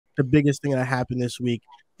the biggest thing that happened this week,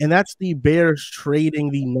 and that's the Bears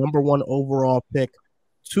trading the number 1 overall pick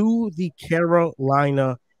to the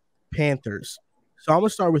Carolina Panthers. So I'm going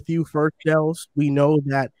to start with you first, Dehls. We know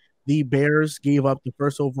that the Bears gave up the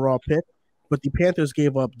first overall pick, but the Panthers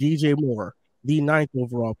gave up DJ Moore, the 9th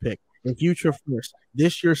overall pick, and future first,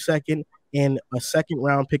 this year's second, and a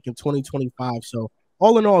second-round pick in 2025. So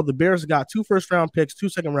all in all, the Bears got 2 first-round picks, 2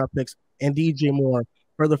 second-round picks, and DJ Moore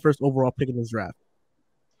for the first overall pick in this draft.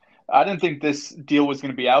 I didn't think this deal was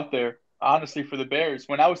going to be out there, honestly, for the Bears.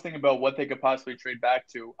 When I was thinking about what they could possibly trade back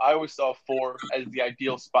to, I always saw 4 as the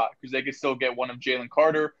ideal spot because they could still get one of Jalen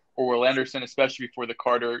Carter or Will Anderson, especially before the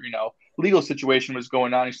Carter, legal situation was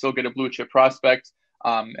going on. You still get a blue chip prospect,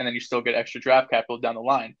 and then you still get extra draft capital down the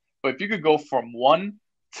line. But if you could go from 1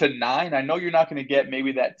 to 9, I know you're not going to get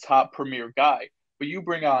maybe that top premier guy, but you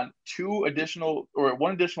bring on 1 additional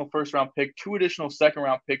first round pick, 2 additional second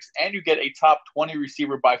round picks, and you get a top 20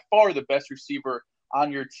 receiver, by far the best receiver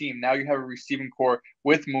on your team. Now you have a receiving core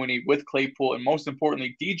with Mooney, with Claypool, and most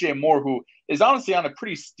importantly, DJ Moore, who is honestly on a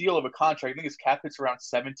pretty steal of a contract. I think his cap hit's around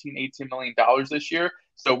 $17, $18 million this year.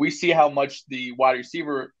 So we see how much the wide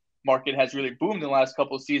receiver market has really boomed in the last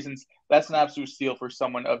couple of seasons. That's an absolute steal for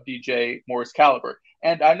someone of DJ Moore's caliber.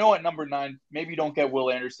 And I know at number 9, maybe you don't get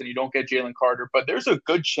Will Anderson, you don't get Jalen Carter, but there's a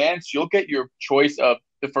good chance you'll get your choice of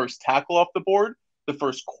the first tackle off the board, the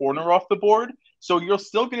first corner off the board. So you're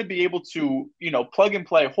still going to be able to, plug and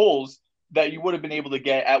play holes that you would have been able to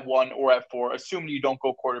get at 1 or at 4, assuming you don't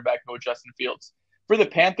go quarterback, go Justin Fields. For the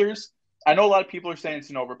Panthers, I know a lot of people are saying it's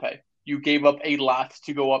an overpay. You gave up a lot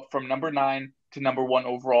to go up from number 9 to number 1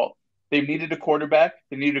 overall. They've needed a quarterback.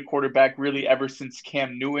 They needed a quarterback really ever since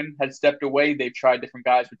Cam Newton had stepped away. They've tried different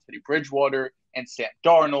guys with Teddy Bridgewater and Sam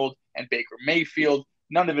Darnold and Baker Mayfield.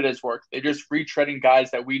 None of it has worked. They're just retreading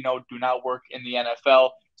guys that we know do not work in the NFL.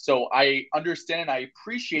 So I understand and I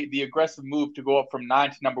appreciate the aggressive move to go up from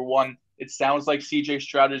 9 to number 1. It sounds like C.J.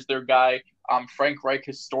 Stroud is their guy. Frank Reich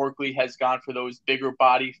historically has gone for those bigger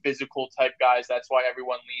body, physical type guys. That's why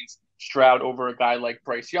everyone leans Stroud over a guy like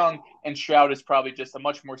Bryce Young. And Stroud is probably just a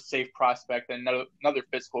much more safe prospect than another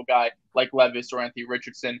physical guy like Levis or Anthony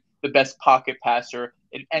Richardson, the best pocket passer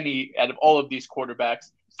in any out of all of these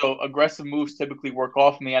quarterbacks. So aggressive moves typically work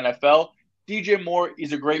off in the NFL. DJ Moore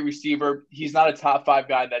is a great receiver. He's not a top 5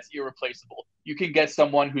 guy that's irreplaceable. You can get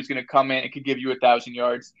someone who's going to come in and could give you 1,000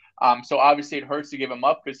 yards. So obviously it hurts to give him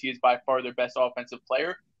up because he is by far their best offensive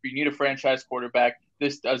player. But you need a franchise quarterback.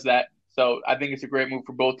 This does that. So I think it's a great move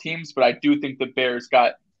for both teams. But I do think the Bears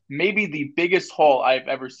got maybe the biggest haul I've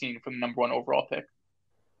ever seen from the number 1 overall pick.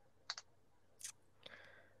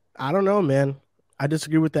 I don't know, man. I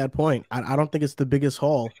disagree with that point. I don't think it's the biggest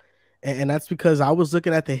haul. And that's because I was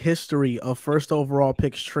looking at the history of first overall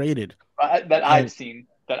picks traded. I've seen.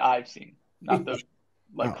 Not the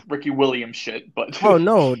Ricky Williams shit, but oh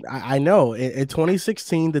no, I know. In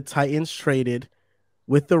 2016, the Titans traded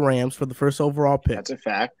with the Rams for the first overall pick. That's a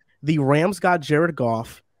fact. The Rams got Jared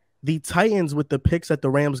Goff. The Titans, with the picks that the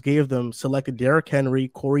Rams gave them, selected Derrick Henry,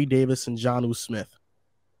 Corey Davis, and Jonnu Smith.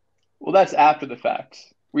 Well, that's after the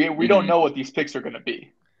fact. We don't know what these picks are going to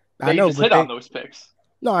be. They just hit on those picks.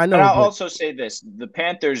 No, I know. And I'll also say this. The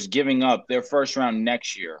Panthers giving up their first round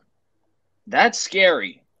next year, that's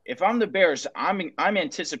scary. If I'm the Bears, I'm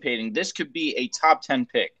anticipating this could be a top 10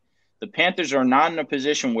 pick. The Panthers are not in a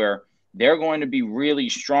position where they're going to be really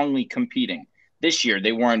strongly competing. This year,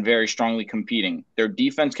 they weren't very strongly competing. Their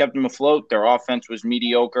defense kept them afloat. Their offense was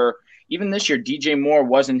mediocre. Even this year, DJ Moore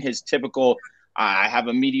wasn't his typical, I have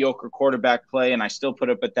a mediocre quarterback play and I still put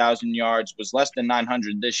up 1,000 yards, was less than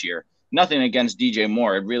 900 this year. Nothing against DJ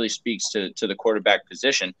Moore. It really speaks to the quarterback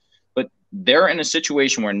position. But they're in a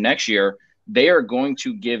situation where next year they are going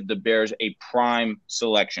to give the Bears a prime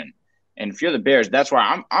selection. And if you're the Bears, that's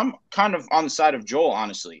why I'm kind of on the side of Joel,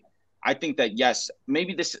 honestly. I think that, yes,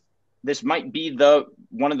 maybe this might be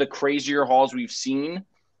one of the crazier hauls we've seen,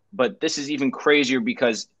 but this is even crazier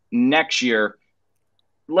because next year,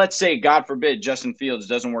 let's say, God forbid, Justin Fields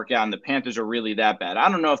doesn't work out and the Panthers are really that bad. I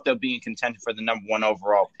don't know if they'll be in contention for the number 1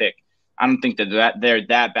 overall pick. I don't think that they're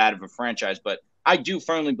that bad of a franchise, but I do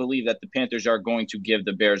firmly believe that the Panthers are going to give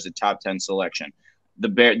the Bears a top 10 selection.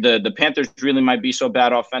 The Panthers really might be so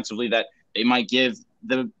bad offensively that they might give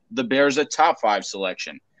the Bears a top 5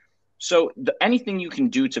 selection. So anything you can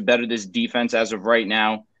do to better this defense as of right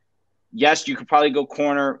now, yes, you could probably go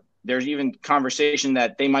corner. There's even conversation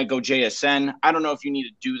that they might go JSN. I don't know if you need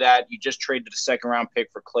to do that. You just traded a second-round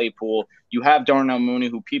pick for Claypool. You have Darnell Mooney,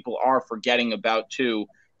 who people are forgetting about too.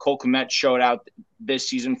 Cole Kmet showed out this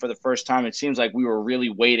season for the first time. It seems like we were really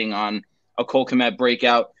waiting on a Cole Kmet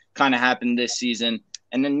breakout. Kind of happened this season.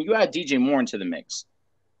 And then you add DJ Moore into the mix.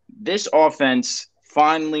 this offense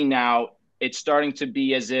finally now it's starting to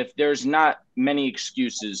be as if there's not many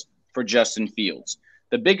excuses for Justin Fields.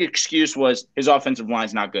 The big excuse was his offensive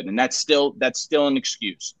line's not good, and that's still an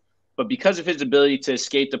excuse. But because of his ability to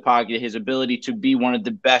escape the pocket, his ability to be one of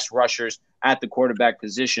the best rushers at the quarterback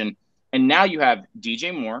position, and now you have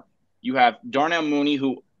DJ Moore, you have Darnell Mooney,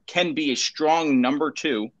 who can be a strong number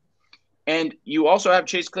 2, and you also have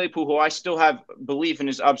Chase Claypool, who I still have belief in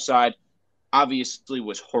his upside. Obviously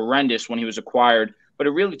was horrendous when he was acquired, but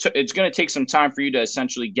it's going to take some time for you to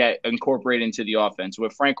essentially get incorporated into the offense.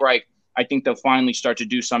 With Frank Reich, I think they'll finally start to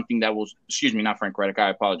do something that will – excuse me, not Frank Reich, I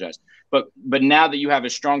apologize. But now that you have a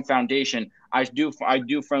strong foundation, I do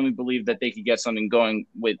firmly believe that they could get something going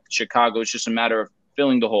with Chicago. It's just a matter of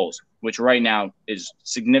filling the holes, which right now is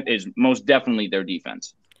most definitely their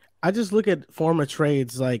defense. I just look at former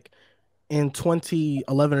trades like in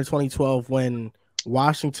 2011 or 2012 when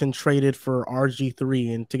Washington traded for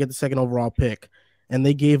RG3 and to get the second overall pick, and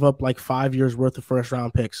they gave up like 5 years worth of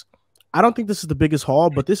first-round picks. I don't think this is the biggest haul,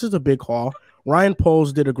 but this is a big haul. Ryan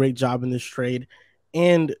Poles did a great job in this trade,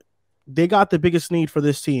 and they got the biggest need for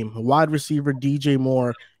this team. Wide receiver DJ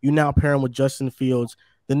Moore, you now pair him with Justin Fields.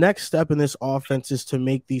 The next step in this offense is to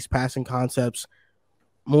make these passing concepts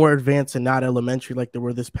more advanced and not elementary like they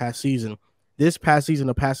were this past season. This past season,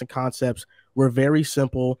 the passing concepts were very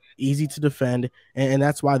simple, easy to defend, and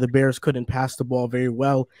that's why the Bears couldn't pass the ball very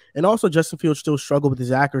well. And also, Justin Fields still struggled with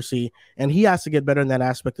his accuracy, and he has to get better in that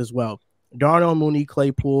aspect as well. Darnell Mooney,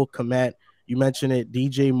 Claypool, Kmet, you mentioned it,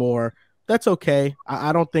 DJ Moore, that's okay.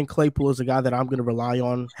 I don't think Claypool is a guy that I'm going to rely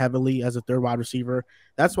on heavily as a third wide receiver.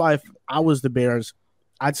 That's why if I was the Bears,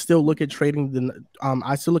 I'd still look at trading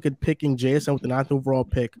I still look at picking JSN with the 9th overall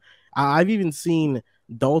pick. I've even seen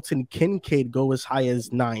Dalton Kincaid go as high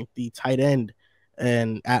as 9th, the tight end,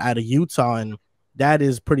 and out of Utah, and that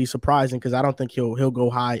is pretty surprising because I don't think he'll go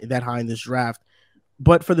that high in this draft.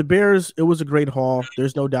 But for the Bears, it was a great haul.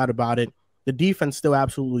 There's no doubt about it. The defense still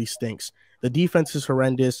absolutely stinks. The defense is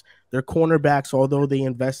horrendous. Their cornerbacks, although they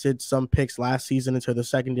invested some picks last season into the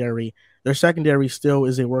secondary, their secondary still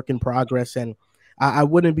is a work in progress, and I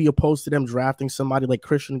wouldn't be opposed to them drafting somebody like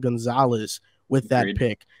Christian Gonzalez with that Agreed.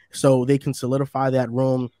 pick so they can solidify that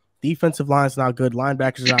room. Defensive line's not good.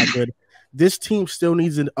 Linebackers are not good. This team still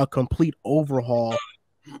needs a complete overhaul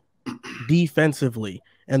defensively,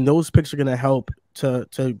 and those picks are going to help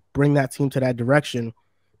to bring that team to that direction.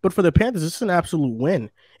 But for the Panthers, this is an absolute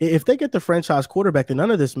win. If they get the franchise quarterback, then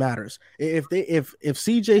none of this matters. If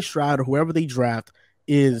CJ Stroud or whoever they draft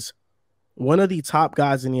is one of the top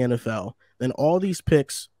guys in the NFL, then all these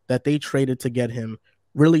picks that they traded to get him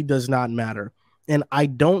really does not matter. And I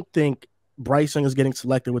don't think Bryce Young is getting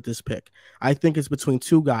selected with this pick. I think it's between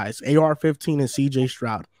two guys, AR-15 and CJ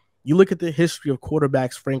Stroud. You look at the history of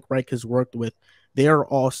quarterbacks Frank Reich has worked with, they are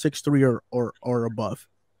all 6'3" or above.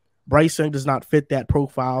 Bryce Young does not fit that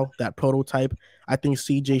profile, that prototype. I think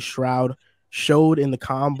CJ Stroud showed in the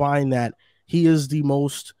combine that he is the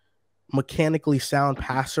most mechanically sound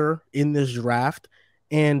passer in this draft,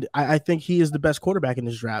 and I think he is the best quarterback in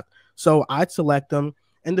this draft. So I'd select them,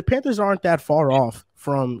 and the Panthers aren't that far off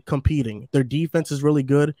from competing. Their defense is really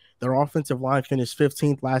good. Their offensive line finished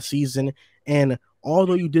 15th last season, and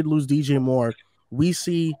although you did lose DJ Moore, we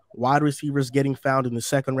see wide receivers getting found in the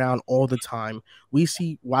second round all the time. We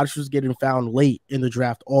see wide receivers getting found late in the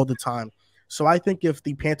draft all the time. So I think if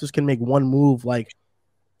the Panthers can make one move, like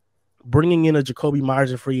bringing in a Jacoby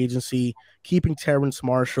Myers in free agency, keeping Terrence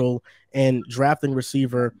Marshall, and drafting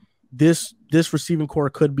receiver, this receiving core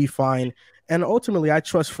could be fine. And ultimately, I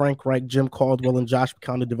trust Frank Reich, Jim Caldwell, and Josh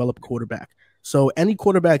McCown to develop a quarterback. So any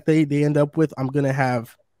quarterback they end up with, I'm going to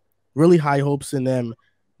have really high hopes in them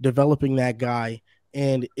developing that guy.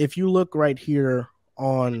 And if you look right here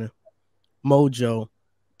on Mojo,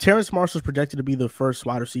 Terrence Marshall is projected to be the first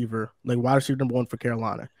wide receiver number 1 for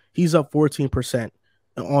Carolina. He's up 14%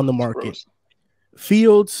 on the market.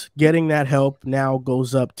 Fields getting that help now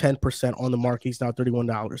goes up 10% on the market. He's now $31.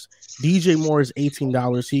 DJ Moore is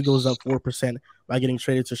 $18. He goes up 4% by getting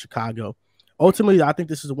traded to Chicago. Ultimately, I think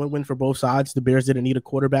this is a win-win for both sides. The Bears didn't need a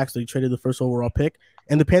quarterback, so they traded the first overall pick,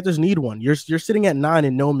 and the Panthers need one. You're sitting at 9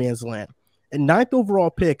 in no man's land. And 9th overall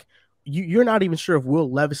pick, you're not even sure if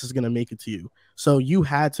Will Levis is going to make it to you. So you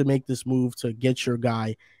had to make this move to get your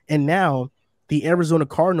guy. And now the Arizona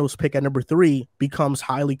Cardinals pick at number 3 becomes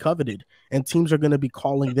highly coveted, and teams are going to be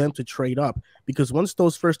calling them to trade up because once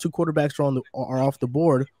those first 2 quarterbacks are off the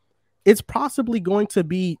board, it's possibly going to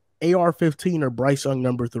be AR-15 or Bryce Young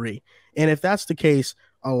number 3. And if that's the case,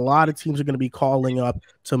 a lot of teams are going to be calling up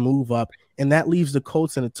to move up, and that leaves the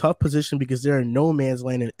Colts in a tough position because they're in no man's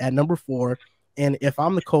land at number 4, And if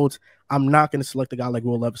I'm the Colts, I'm not going to select a guy like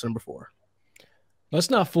Will Levis number 4. Let's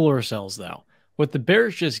not fool ourselves, though. What the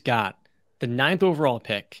Bears just got, the 9th overall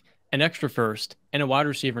pick, an extra first, and a wide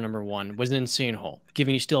receiver number 1 was an insane haul,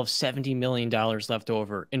 given you still have $70 million left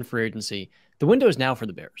over in free agency. The window is now for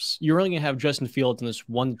the Bears. You're only going to have Justin Fields in this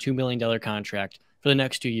 $1 to $2 million contract for the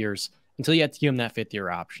next 2 years until you have to give him that 5th-year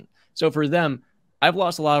option. So for them, I've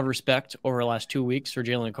lost a lot of respect over the last 2 weeks for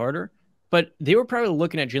Jalen Carter, but they were probably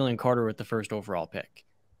looking at Jalen Carter with the 1st overall pick.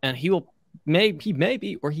 And he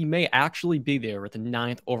may actually be there with the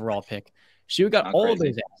 9th overall pick. So you got Not all crazy.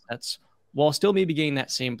 of those assets while still maybe getting that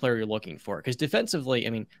same player you're looking for. Because defensively, I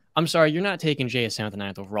mean, I'm sorry, you're not taking JSN with the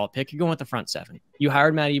 9th overall pick. You're going with the front 7. You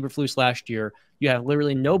hired Matt Eberflus last year. You have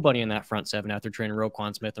literally nobody in that front 7 after trading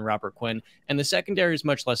Roquan Smith and Robert Quinn. And the secondary is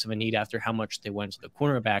much less of a need after how much they went to the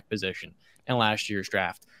cornerback position in last year's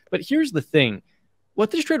draft. But here's the thing. What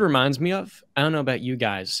this trade reminds me of, I don't know about you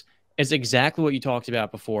guys, is exactly what you talked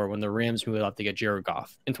about before when the Rams moved up to get Jared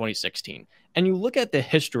Goff in 2016. And you look at the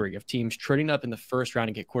history of teams trading up in the 1st round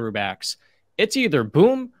to get quarterbacks, it's either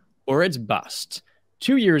boom or it's bust.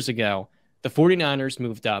 2 years ago, the 49ers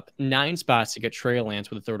moved up 9 spots to get Trey Lance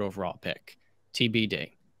with the 3rd overall pick.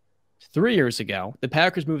 TBD. 3 years ago, the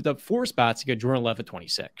Packers moved up 4 spots to get Jordan Love at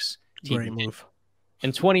 26. Great move.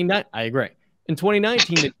 I agree. In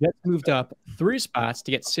 2019, the Jets moved up 3 spots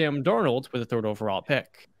to get Sam Darnold with a 3rd overall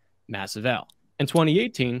pick. Massive L. In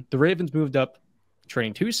 2018, the Ravens moved up,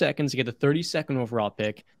 trading 2 seconds to get the 32nd overall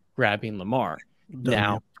pick, grabbing Lamar.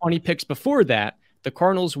 Now, 20 picks before that, the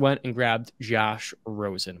Cardinals went and grabbed Josh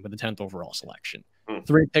Rosen with the 10th overall selection.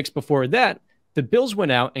 3 picks before that, the Bills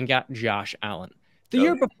went out and got Josh Allen. The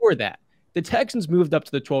year before that, the Texans moved up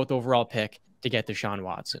to the 12th overall pick to get Deshaun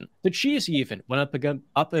Watson. The Chiefs even went up against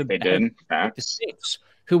the Saints,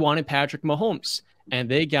 who wanted Patrick Mahomes, and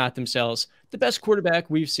they got themselves the best quarterback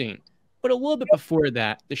we've seen. But a little bit before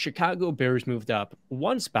that, the Chicago Bears moved up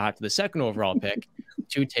 1 spot to the 2nd overall pick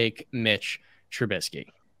to take Mitch Trubisky.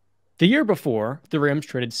 The year before, the Rams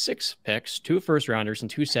traded 6 picks, 2 first-rounders, and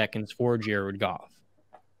 2 seconds for Jared Goff.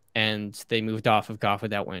 And they moved off of Goff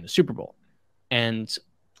without winning a Super Bowl. And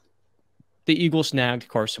the Eagles snagged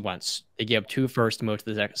Carson Wentz. They gave up 2 firsts to move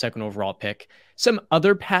to the 2nd overall pick. Some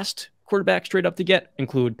other past quarterbacks trade up to get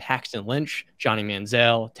include Paxton Lynch, Johnny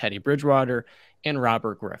Manziel, Teddy Bridgewater, and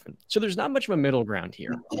Robert Griffin. So there's not much of a middle ground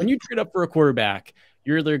here. When you trade up for a quarterback,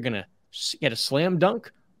 you're either going to get a slam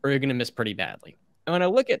dunk or you're going to miss pretty badly. And when I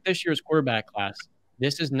look at this year's quarterback class,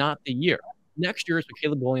 this is not the year. Next year is with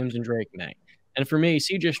Caleb Williams and Drake May. And for me,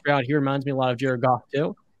 CJ Stroud here reminds me a lot of Jared Goff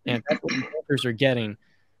too. And if that's what the Panthers are getting,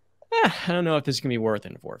 I don't know if this is going to be worth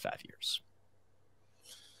it in 4 or 5 years.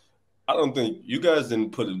 I don't think you guys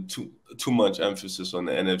didn't put too much emphasis on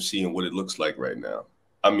the NFC and what it looks like right now.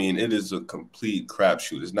 I mean, it is a complete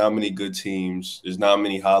crapshoot. There's not many good teams. There's not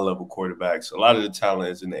many high-level quarterbacks. A lot of the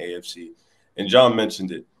talent is in the AFC. And John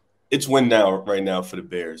mentioned it. It's win now right now for the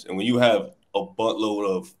Bears. And when you have a buttload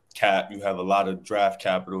of cap, you have a lot of draft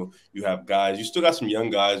capital, you have guys. You still got some young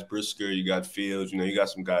guys, Brisker, you got Fields, you got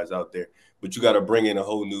some guys out there. But you got to bring in a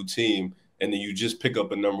whole new team, and then you just pick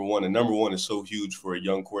up a number 1. And number 1 is so huge for a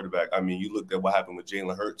young quarterback. I mean, you looked at what happened with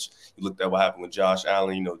Jalen Hurts. You looked at what happened with Josh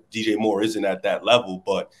Allen. DJ Moore isn't at that level,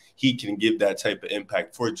 but he can give that type of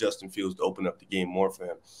impact for Justin Fields to open up the game more for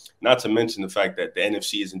him. Not to mention the fact that the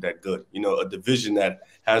NFC isn't that good. A division that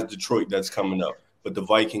has Detroit that's coming up, but the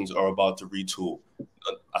Vikings are about to retool.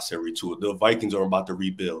 I said retool. The Vikings are about to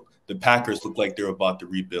rebuild. The Packers look like they're about to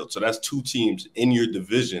rebuild. So that's 2 teams in your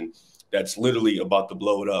division that's literally about to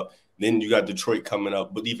blow it up. Then you got Detroit coming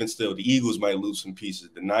up, but even still, the Eagles might lose some pieces.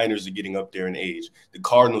 The Niners are getting up there in age. The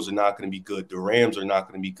Cardinals are not going to be good. The Rams are not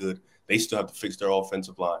going to be good. They still have to fix their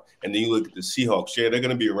offensive line. And then you look at the Seahawks. Yeah, they're going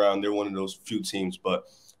to be around. They're one of those few teams. But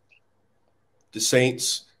the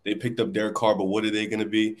Saints, they picked up Derek Carr, but what are they going to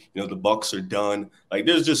be? The Bucs are done. Like,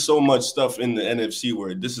 there's just so much stuff in the NFC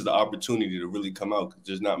where this is the opportunity to really come out because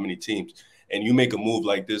there's not many teams. And you make a move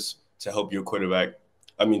like this to help your quarterback.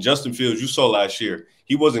 I mean, Justin Fields, you saw last year,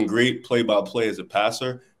 he wasn't great play-by-play as a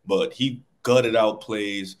passer, but he gutted out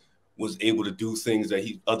plays, was able to do things that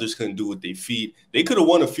others couldn't do with their feet. They could have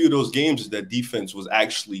won a few of those games if that defense was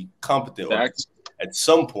actually competent at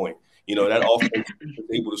some point. That offense was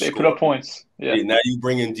able to score. They put up points. Yeah. Now you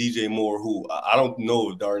bring in DJ Moore, who I don't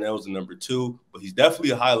know if Darnell's the number 2, but he's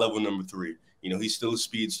definitely a high-level number 3. He's still a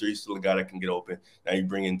speedster. He's still a guy that can get open. Now you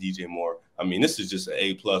bring in DJ Moore. I mean, this is just an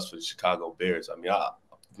A+ for the Chicago Bears. I mean,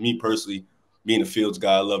 me personally, being a Fields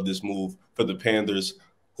guy, I love this move for the Panthers.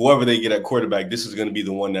 Whoever they get at quarterback, this is going to be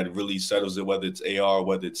the one that really settles it, whether it's AR,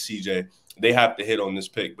 whether it's CJ. They have to hit on this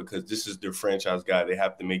pick because this is their franchise guy. They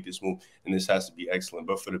have to make this move, and this has to be excellent.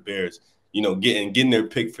 But for the Bears, getting their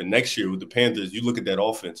pick for next year with the Panthers. You look at that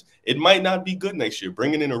offense; it might not be good next year.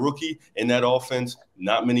 Bringing in a rookie in that offense,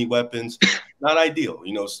 not many weapons, not ideal.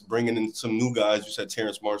 Bringing in some new guys. You said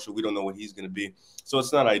Terrence Marshall. We don't know what he's going to be, so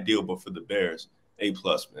it's not ideal. But for the Bears, A+,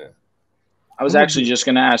 man. I was actually just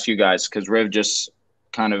going to ask you guys because Riv just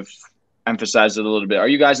kind of emphasized it a little bit. Are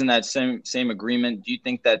you guys in that same agreement? Do you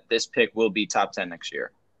think that this pick will be top 10 next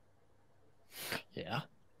year? Yeah.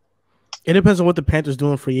 It depends on what the Panthers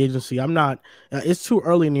do in free agency. I'm not it's too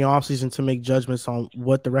early in the offseason to make judgments on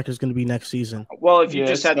what the record's going to be next season. Well, if you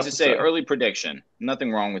just had to say early prediction,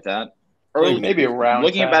 nothing wrong with that. Maybe around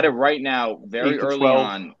looking 10. About it right now, very early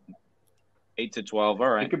on, 8 to 12. All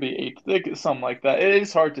right. It could be 8, something like that. It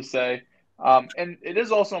is hard to say. And it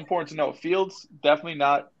is also important to note Fields definitely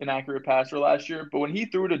not an accurate passer last year, but when he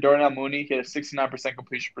threw to Darnell Mooney, he had a 69%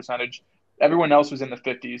 completion percentage. Everyone else was in the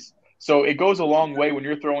 50s. So it goes a long way when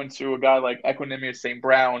you're throwing to a guy like Equanimeous St.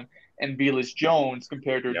 Brown and Velez Jones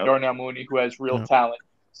compared to Darnell Mooney, who has real talent.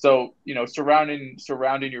 So, surrounding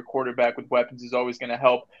your quarterback with weapons is always going to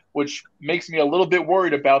help, which makes me a little bit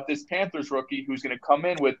worried about this Panthers rookie who's going to come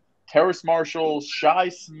in with Terrace Marshall, Shi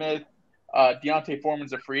Smith, Deontay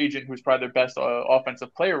Foreman's a free agent who's probably their best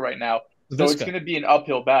offensive player right now. So it's going to be an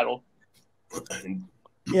uphill battle.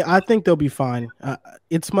 Yeah, I think they'll be fine.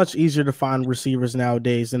 It's much easier to find receivers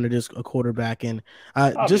nowadays than it is a quarterback. And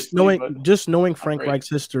just knowing Frank Reich's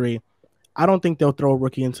history, I don't think they'll throw a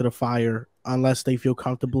rookie into the fire unless they feel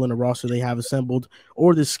comfortable in the roster they have assembled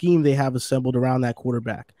or the scheme they have assembled around that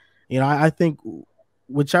quarterback. I think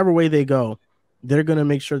whichever way they go, they're going to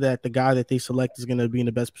make sure that the guy that they select is going to be in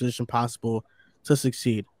the best position possible to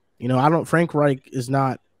succeed. Frank Reich is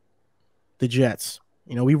not the Jets.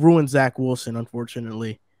 We ruined Zach Wilson,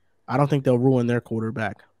 unfortunately. I don't think they'll ruin their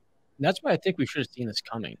quarterback. That's why I think we should have seen this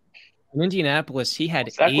coming. In Indianapolis, he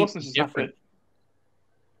had Zach 8 Wilson's different.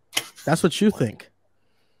 That's what you think.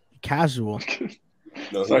 Casual.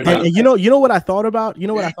 No, Sorry, and you know what I thought about?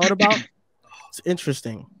 It's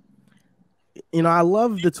interesting. I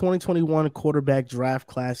love the 2021 quarterback draft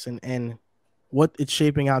class and what it's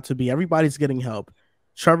shaping out to be. Everybody's getting help.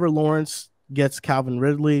 Trevor Lawrence gets Calvin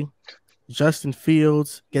Ridley. Justin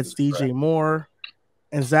Fields gets DJ Moore.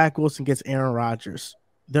 And Zach Wilson gets Aaron Rodgers.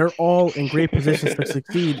 They're all in great positions to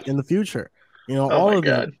succeed in the future. All of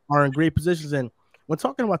them are in great positions. And when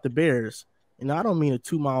talking about the Bears, I don't mean a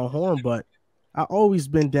 2-mile horn, but I've always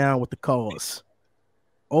been down with the cause.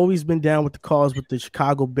 Always been down with the cause with the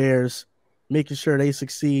Chicago Bears, making sure they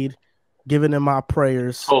succeed, giving them my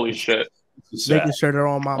prayers. Holy shit. Making sure they're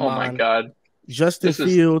on my mind. Oh, my God. Justin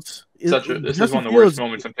Fields. This is one of the worst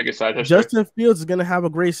moments in Pick Side history. Justin Fields is going to have a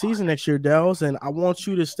great season next year, Dehls, and I want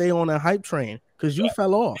you to stay on that hype train because you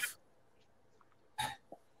fell off.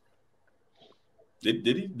 Did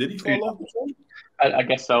he fall off? I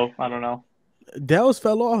guess so. I don't know. Dehls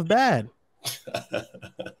fell off bad.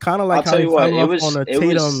 Kind of like how he fell off on a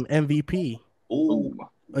Tatum MVP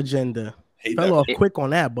agenda. Fell off quick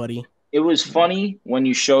on that, buddy. It was funny when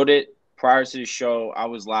you showed it prior to the show. I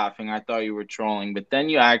was laughing. I thought you were trolling, but then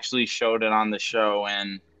you actually showed it on the show,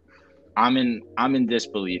 and I'm in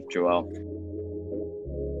disbelief, Joel.